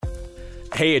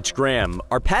Hey, it's Graham.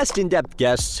 Our past in-depth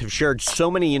guests have shared so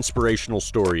many inspirational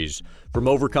stories, from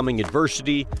overcoming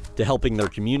adversity to helping their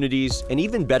communities and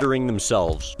even bettering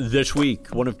themselves. This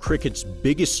week, one of cricket's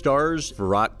biggest stars,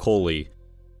 Virat Kohli.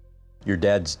 Your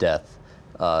dad's death.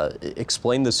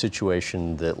 Explain the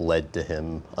situation that led to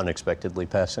him unexpectedly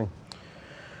passing.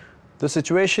 The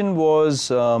situation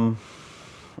was,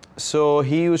 so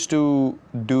he used to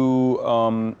do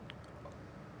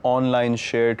online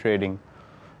share trading,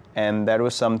 and that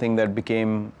was something that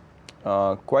became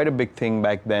quite a big thing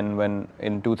back then when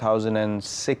in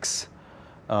 2006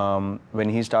 when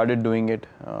he started doing it.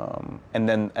 And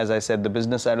then, as I said, the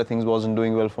business side of things wasn't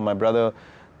doing well for my brother.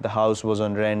 The house was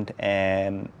on rent,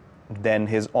 and then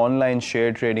his online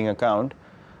share trading account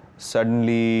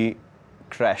suddenly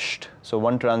crashed. So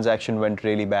one transaction went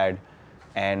really bad,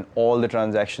 and all the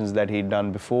transactions that he'd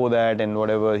done before that and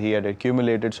whatever he had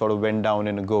accumulated sort of went down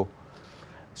in a go.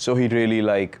 So he really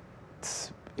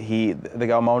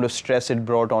the amount of stress it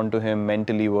brought onto him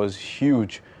mentally was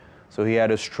huge. So he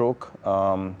had a stroke.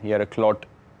 He had a clot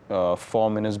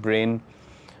form in his brain.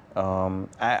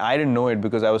 I didn't know it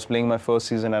because I was playing my first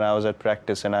season and I was at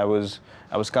practice, and I was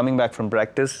coming back from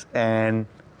practice, and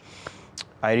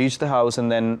I reached the house, and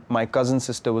then my cousin's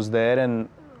sister was there, and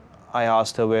I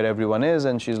asked her where everyone is,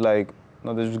 and she's like,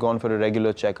 no, they've just gone for a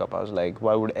regular checkup. I was like,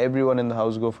 why would everyone in the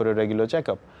house go for a regular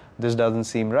checkup? This doesn't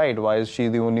seem right. Why is she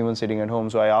the only one sitting at home?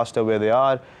 So I asked her where they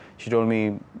are. She told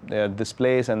me they're at this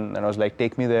place, and I was like,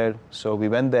 take me there. So we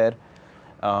went there,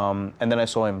 and then I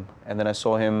saw him. And then I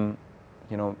saw him,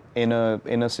 in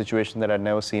a situation that I'd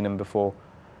never seen him before.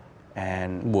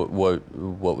 And what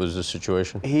was the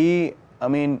situation?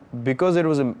 Because it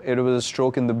was a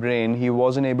stroke in the brain, he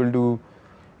wasn't able to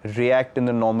react in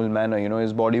the normal manner.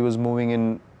 His body was moving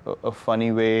in a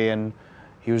funny way, and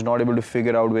he was not able to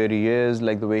figure out where he is,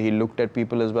 like the way he looked at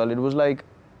people as well. It was like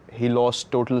he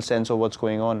lost total sense of what's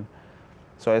going on.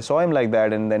 So I saw him like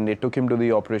that, and then they took him to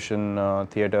the operation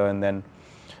theater, and then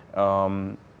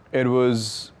it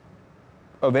was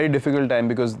a very difficult time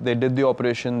because they did the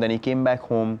operation, then he came back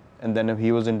home, and then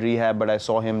he was in rehab, but I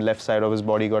saw him, left side of his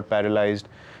body got paralyzed,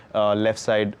 left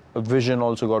side vision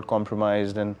also got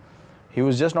compromised, and he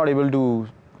was just not able to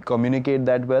communicate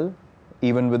that well,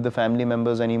 even with the family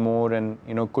members anymore, and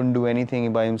couldn't do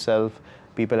anything by himself.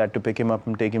 People had to pick him up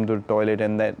and take him to the toilet,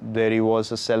 and there he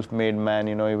was, a self-made man.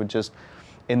 He would just,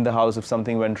 in the house, if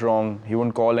something went wrong, he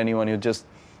wouldn't call anyone. He would just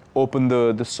open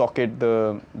the socket,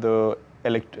 the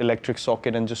electric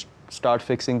socket, and just start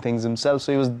fixing things himself.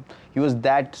 So he was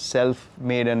that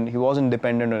self-made, and he wasn't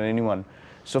dependent on anyone.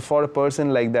 So for a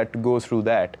person like that to go through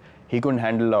that, he couldn't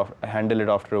handle it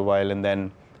after a while, and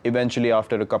then eventually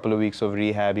after a couple of weeks of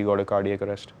rehab, he got a cardiac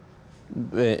arrest.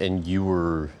 And you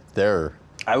were there?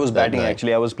 I was batting night.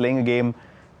 Actually. I was playing a game,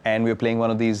 and we were playing one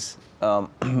of these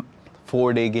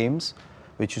 4-day games,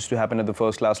 which used to happen at the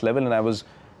first class level, and I was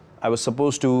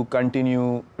supposed to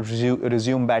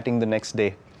resume batting the next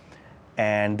day.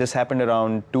 And this happened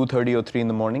around 2:30 or 3 in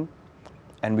the morning,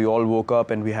 and we all woke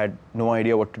up and we had no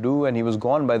idea what to do, and he was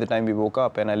gone by the time we woke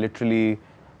up, and I literally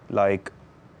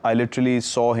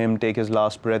saw him take his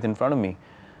last breath in front of me.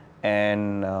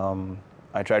 And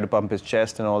I tried to pump his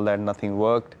chest and all that, nothing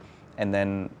worked. And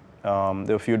then there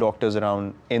were a few doctors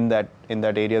around in that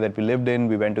area that we lived in.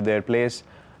 We went to their place.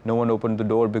 No one opened the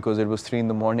door because it was 3 in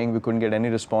the morning. We couldn't get any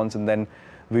response, and then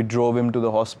we drove him to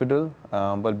the hospital.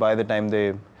 But by the time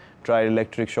they tried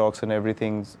electric shocks and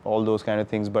everything, all those kind of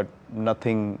things, but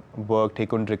nothing worked. He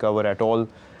couldn't recover at all.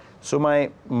 So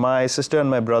my sister and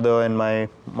my brother and my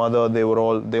mother, they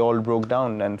all broke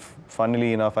down, and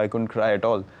funnily enough, I couldn't cry at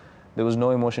all. There was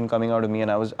no emotion coming out of me, and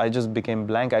I just became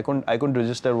blank. I couldn't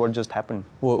register what just happened.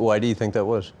 Why do you think that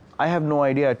was? I have no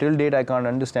idea. Till date, I can't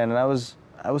understand. And I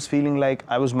was feeling like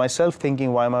I was myself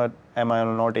thinking, why am I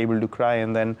not able to cry?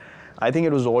 And then I think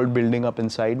it was all building up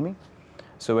inside me.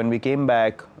 So when we came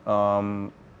back,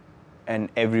 and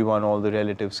everyone, all the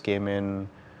relatives came in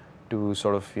to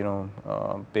sort of,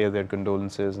 pay their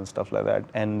condolences and stuff like that.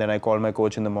 And then I called my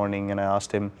coach in the morning, and I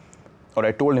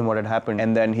told him what had happened.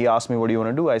 And then he asked me, what do you want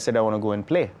to do? I said, I want to go and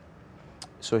play.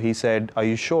 So he said, are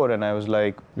you sure? And I was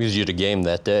like... Because you had a game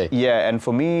that day. Yeah, and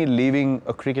for me, leaving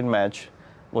a cricket match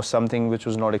was something which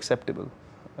was not acceptable,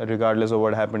 regardless of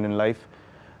what happened in life.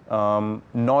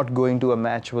 Not going to a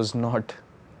match was not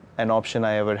an option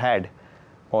I ever had,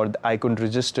 or I couldn't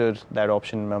register that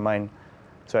option in my mind.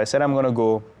 So I said, I'm going to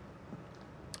go.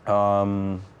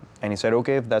 And he said,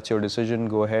 okay, if that's your decision,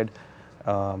 go ahead.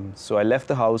 So I left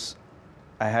the house.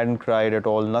 I hadn't cried at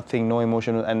all, nothing, no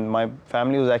emotion. And my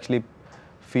family was actually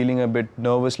feeling a bit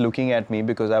nervous looking at me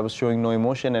because I was showing no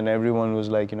emotion, and everyone was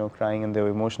like, crying, and they were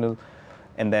emotional.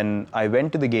 And then I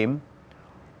went to the game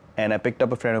and I picked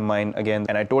up a friend of mine again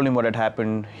and I told him what had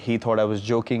happened. He thought I was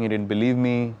joking, he didn't believe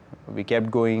me. We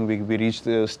kept going, we reached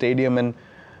the stadium, and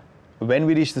when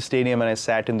we reached the stadium and I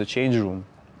sat in the change room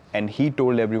and he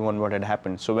told everyone what had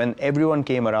happened. So when everyone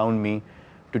came around me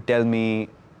to tell me,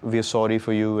 we're sorry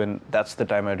for you, and that's the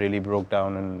time I really broke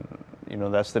down, and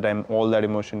that's the time all that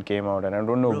emotion came out, and I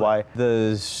don't know why.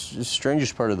 The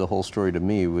strangest part of the whole story to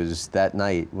me was that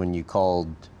night when you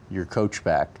called your coach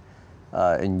back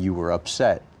and you were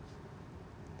upset.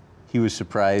 He was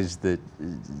surprised that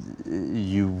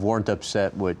you weren't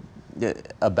upset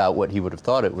about what he would have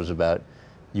thought it was about.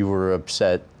 You were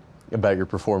upset about your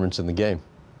performance in the game.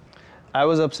 I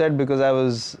was upset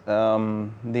because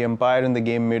the umpire in the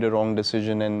game made a wrong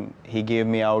decision and he gave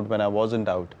me out when I wasn't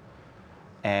out.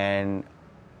 And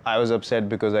I was upset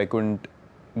because I couldn't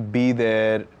be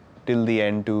there till the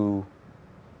end to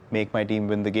make my team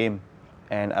win the game.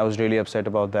 And I was really upset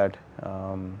about that.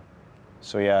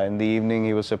 So yeah, in the evening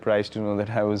he was surprised to know that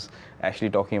I was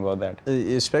actually talking about that.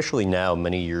 Especially now,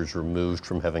 many years removed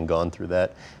from having gone through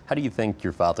that, how do you think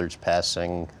your father's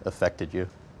passing affected you?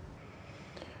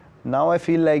 Now I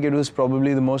feel like it was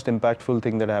probably the most impactful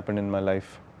thing that happened in my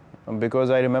life. Because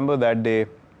I remember that day,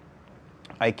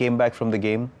 I came back from the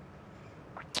game.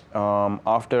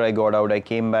 After I got out, I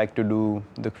came back to do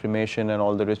the cremation and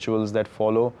all the rituals that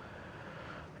follow.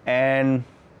 And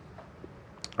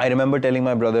I remember telling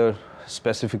my brother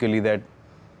specifically that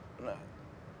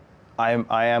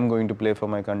I am going to play for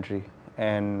my country,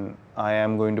 and I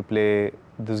am going to play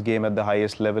this game at the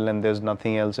highest level, and there's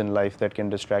nothing else in life that can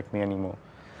distract me anymore.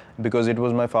 Because it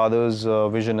was my father's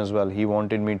vision as well. He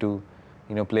wanted me to,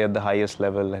 play at the highest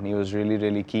level, and he was really,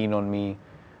 really keen on me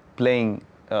playing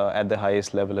at the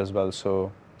highest level as well.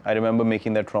 So I remember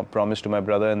making that promise to my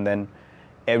brother, and then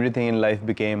everything in life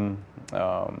became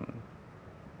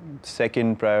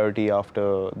second priority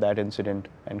after that incident,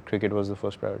 and cricket was the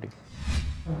first priority.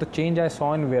 The change I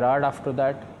saw in Virat after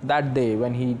that day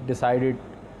when he decided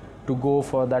to go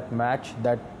for that match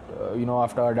that,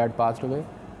 after our dad passed away,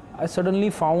 I suddenly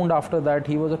found after that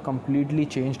he was a completely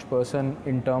changed person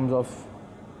in terms of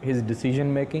his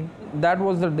decision making. That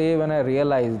was the day when I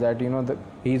realized that, that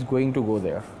he's going to go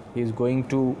there. He's going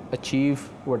to achieve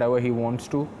whatever he wants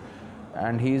to,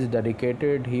 and he's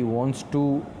dedicated. He wants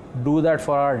to do that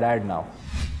for our dad now.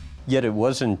 Yet it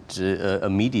wasn't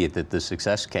immediate that the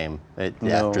success came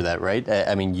after that, right?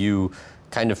 I mean, you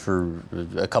kind of for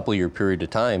a couple-year period of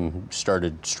time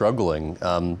started struggling.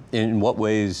 In what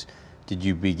ways did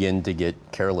you begin to get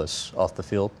careless off the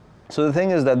field? So the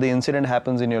thing is that the incident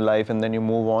happens in your life and then you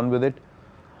move on with it.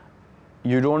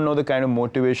 You don't know the kind of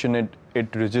motivation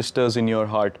it registers in your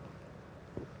heart.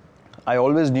 I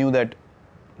always knew that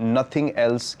nothing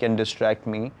else can distract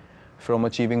me from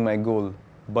achieving my goal,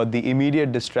 but the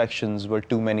immediate distractions were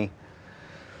too many.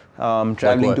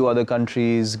 Traveling to other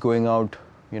countries, going out,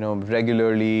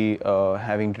 regularly,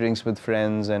 having drinks with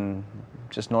friends, and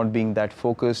just not being that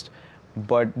focused.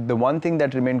 But the one thing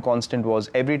that remained constant was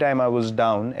every time I was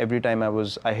down, every time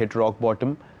I hit rock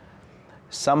bottom,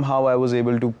 somehow I was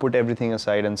able to put everything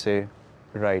aside and say,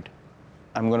 right,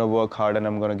 I'm going to work hard and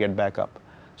I'm going to get back up.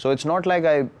 So it's not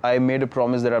like I made a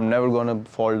promise that I'm never going to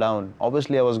fall down.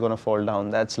 Obviously I was going to fall down.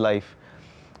 That's life.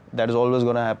 That is always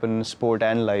going to happen in sport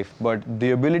and life. But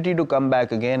the ability to come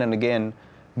back again and again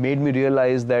made me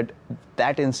realize that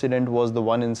that incident was the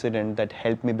one incident that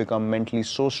helped me become mentally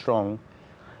so strong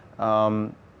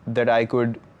that I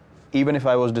could, even if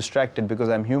I was distracted, because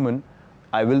I'm human,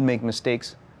 I will make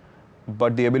mistakes,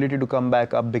 but the ability to come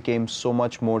back up became so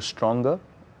much more stronger.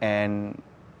 And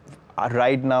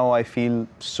right now I feel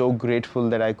so grateful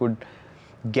that I could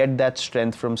get that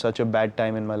strength from such a bad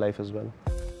time in my life as well.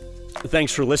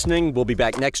 Thanks for listening. We'll be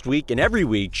back next week and every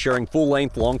week sharing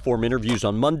full-length, long-form interviews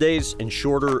on Mondays and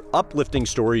shorter, uplifting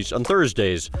stories on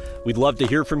Thursdays. We'd love to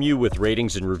hear from you with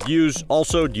ratings and reviews.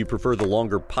 Also, do you prefer the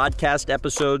longer podcast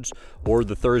episodes or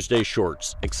the Thursday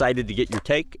shorts? Excited to get your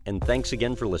take, and thanks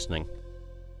again for listening.